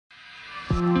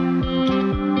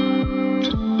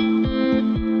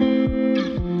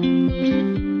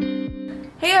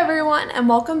everyone, and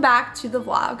welcome back to the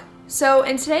vlog. So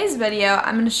in today's video,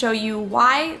 I'm going to show you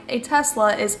why a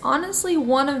Tesla is honestly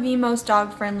one of the most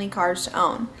dog-friendly cars to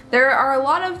own. There are a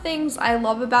lot of things I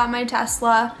love about my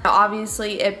Tesla.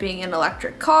 Obviously, it being an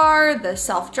electric car, the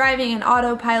self-driving and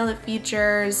autopilot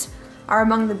features are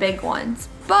among the big ones.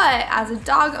 But as a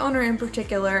dog owner in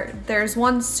particular, there's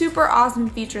one super awesome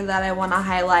feature that I want to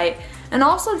highlight, and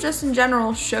also just in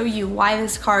general show you why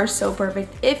this car is so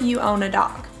perfect if you own a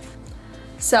dog.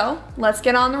 So let's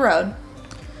get on the road.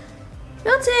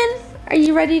 Milton, are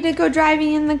you ready to go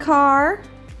driving in the car?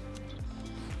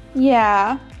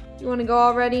 Yeah. You want to go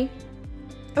already?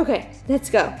 Okay, let's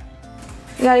go.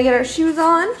 We gotta get our shoes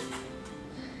on.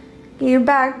 Get your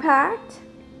bag packed.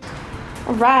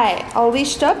 All right, all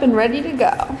leashed up and ready to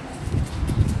go.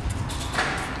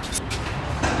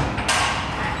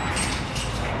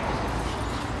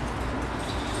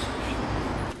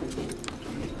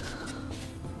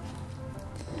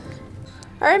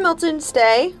 All right, Milton,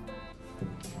 stay.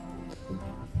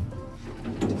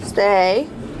 Stay.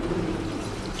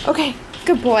 Okay,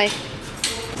 good boy.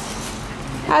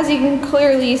 As you can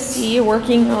clearly see,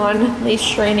 working on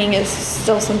leash training is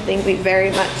still something we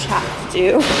very much have to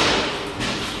do.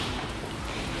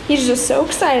 He's just so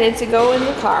excited to go in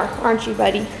the car, aren't you,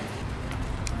 buddy?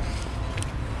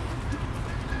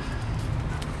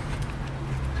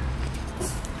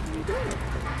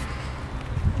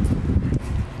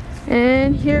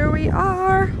 And here we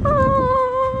are.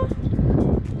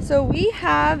 Aww. So we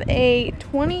have a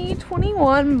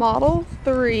 2021 Model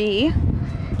 3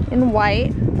 in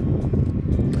white,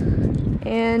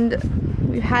 and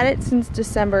we've had it since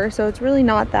December, so it's really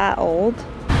not that old.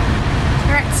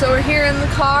 Alright, so we're here in the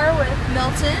car with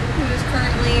Milton, who is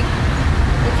currently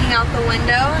looking out the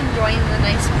window, enjoying the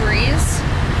nice breeze.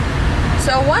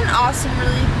 So one awesome,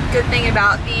 really good thing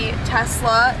about the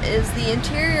Tesla is the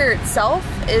interior itself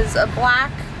is a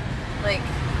black, like,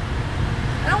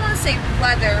 I don't want to say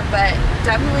leather, but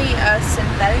definitely a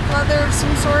synthetic leather of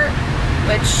some sort,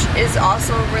 which is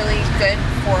also really good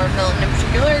for Milton in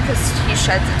particular because he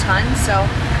sheds a ton, so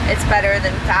it's better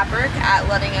than fabric at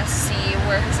letting us see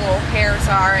where his little hairs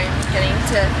are and getting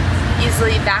to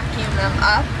easily vacuum them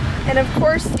up. And of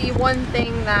course, the one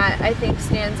thing that I think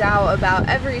stands out about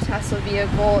every Tesla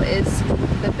vehicle is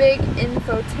the big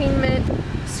infotainment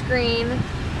screen.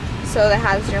 So that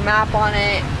has your map on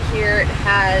it. Here it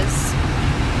has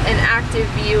an active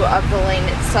view of the lane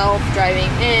itself,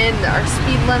 driving in, our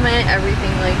speed limit,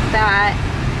 everything like that.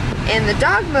 And the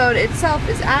dog mode itself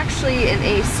is actually an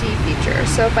AC feature.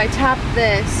 So if I tap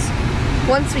this,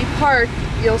 once we park,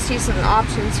 you'll see some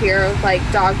options here like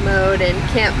dog mode and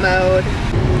camp mode.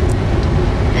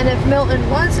 And if Milton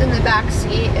was in the back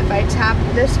seat, if I tap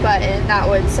this button, that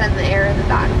would send the air in the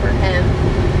back for him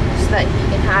so that he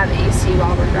can have AC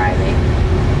while we're driving.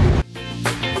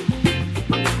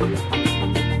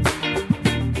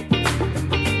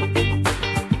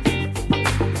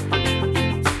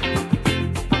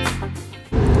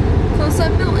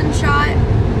 Close-up Milton shot.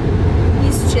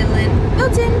 He's chilling.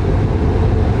 Milton!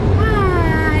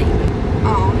 Hi!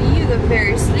 Oh, you look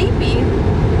very sleepy.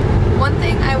 One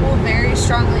thing I will very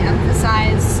strongly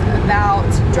emphasize about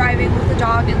driving with a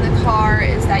dog in the car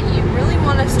is that you really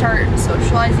want to start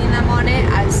socializing them on it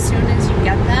as soon as you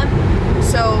get them.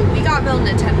 So we got Milton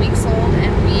at 10 weeks old,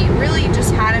 and we really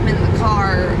just had him in the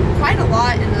car quite a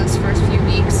lot in those first few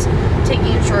weeks,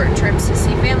 taking short trips to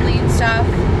see family and stuff.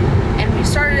 And we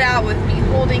started out with me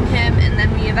holding him, and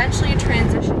then we eventually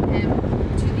transitioned him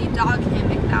to the dog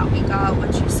hammock that we got,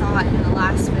 which you saw in the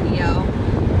last video.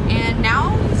 And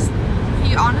now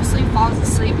he honestly falls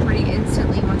asleep pretty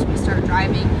instantly once we start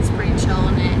driving. He's pretty chill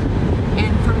in it.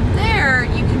 And from there,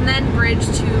 you can then bridge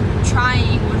to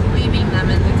trying with leaving them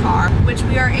in the car, which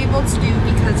we are able to do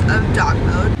because of dog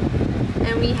mode.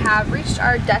 And we have reached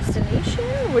our destination,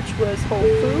 which was Whole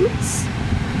Foods.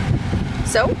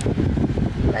 So,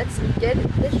 let's get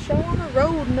this show on the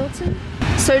road, Milton.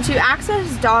 So to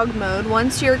access dog mode,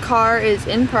 once your car is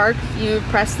in park, you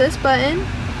press this button,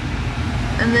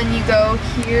 and then you go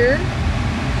here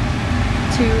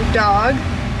to dog,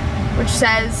 which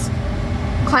says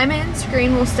climate and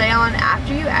screen will stay on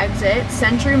after you exit.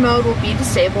 Sentry mode will be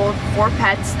disabled for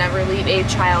pets. Never leave a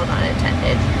child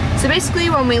unattended. So basically,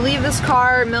 when we leave this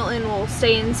car, Milton will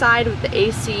stay inside with the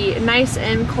AC nice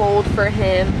and cold for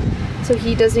him so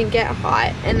he doesn't get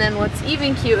hot. And then what's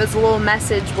even cute is a little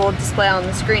message will display on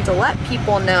the screen to let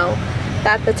people know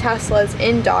that the Tesla is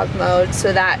in dog mode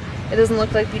so that it doesn't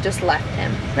look like we just left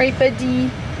him. Right,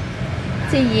 buddy?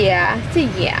 So yeah.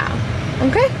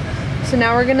 Okay, so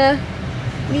now we're gonna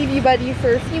leave you, buddy,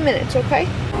 for a few minutes, okay?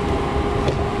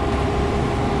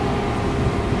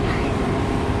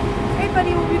 right,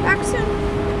 buddy, we'll be back soon.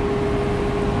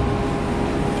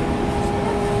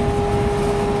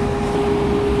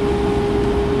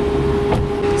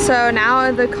 So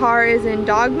now the car is in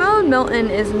dog mode. Milton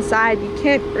is inside. You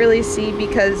can't really see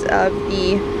because of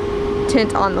the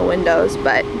tint on the windows,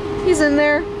 but he's in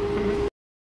there.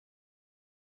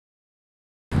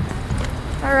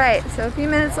 All right, so a few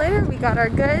minutes later, we got our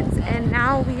goods, and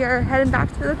now we are heading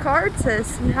back to the car to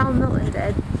see how Milton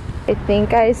did. I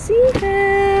think I see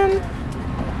him.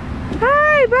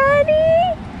 Hi,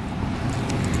 buddy.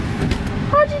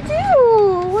 How'd you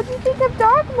do? What do you think of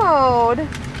dog mode?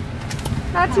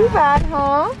 Not too bad,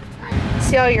 huh?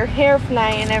 See all your hair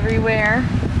flying everywhere.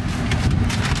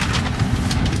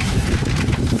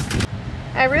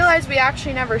 I realized we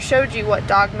actually never showed you what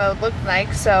dog mode looked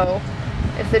like, so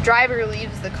if the driver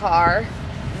leaves the car,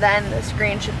 then the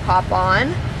screen should pop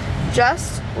on,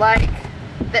 just like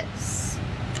this.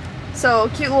 So a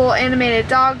cute little animated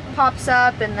dog pops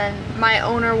up, and then my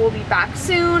owner will be back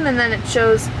soon, and then it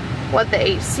shows what the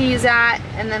AC is at,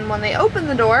 and then when they open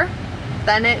the door,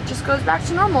 then it just goes back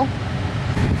to normal.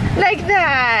 Like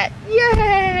that!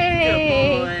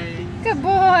 Yay! Good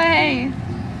boy!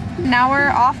 Good boy! Now we're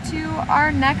off to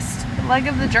our next leg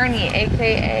of the journey,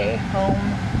 aka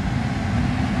home.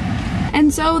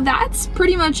 And so that's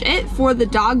pretty much it for the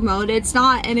dog mode. It's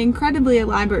not an incredibly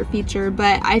elaborate feature,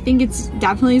 but I think it's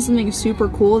definitely something super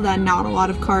cool that not a lot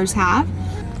of cars have.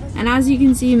 And as you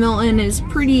can see, Milton is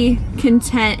pretty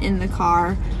content in the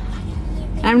car.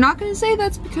 And I'm not going to say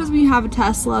that's because we have a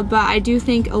Tesla, but I do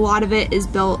think a lot of it is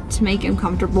built to make him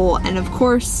comfortable, and of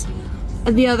course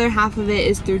the other half of it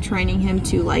is through training him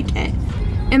to like it.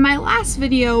 In my last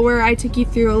video where I took you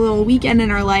through a little weekend in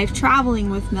our life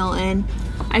traveling with Milton,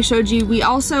 I showed you we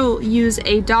also use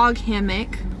a dog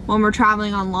hammock when we're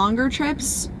traveling on longer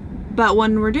trips, but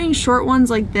when we're doing short ones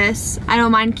like this, I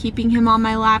don't mind keeping him on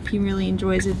my lap. He really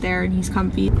enjoys it there and he's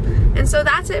comfy. And so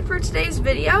that's it for today's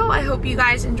video. I hope you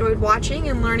guys enjoyed watching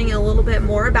and learning a little bit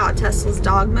more about Tesla's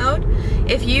dog mode.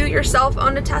 If you yourself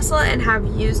own a Tesla and have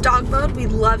used dog mode,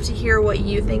 we'd love to hear what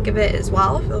you think of it as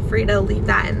well. Feel free to leave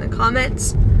that in the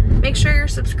comments. Make sure you're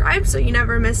subscribed so you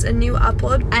never miss a new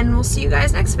upload, and we'll see you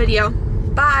guys next video.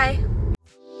 Bye!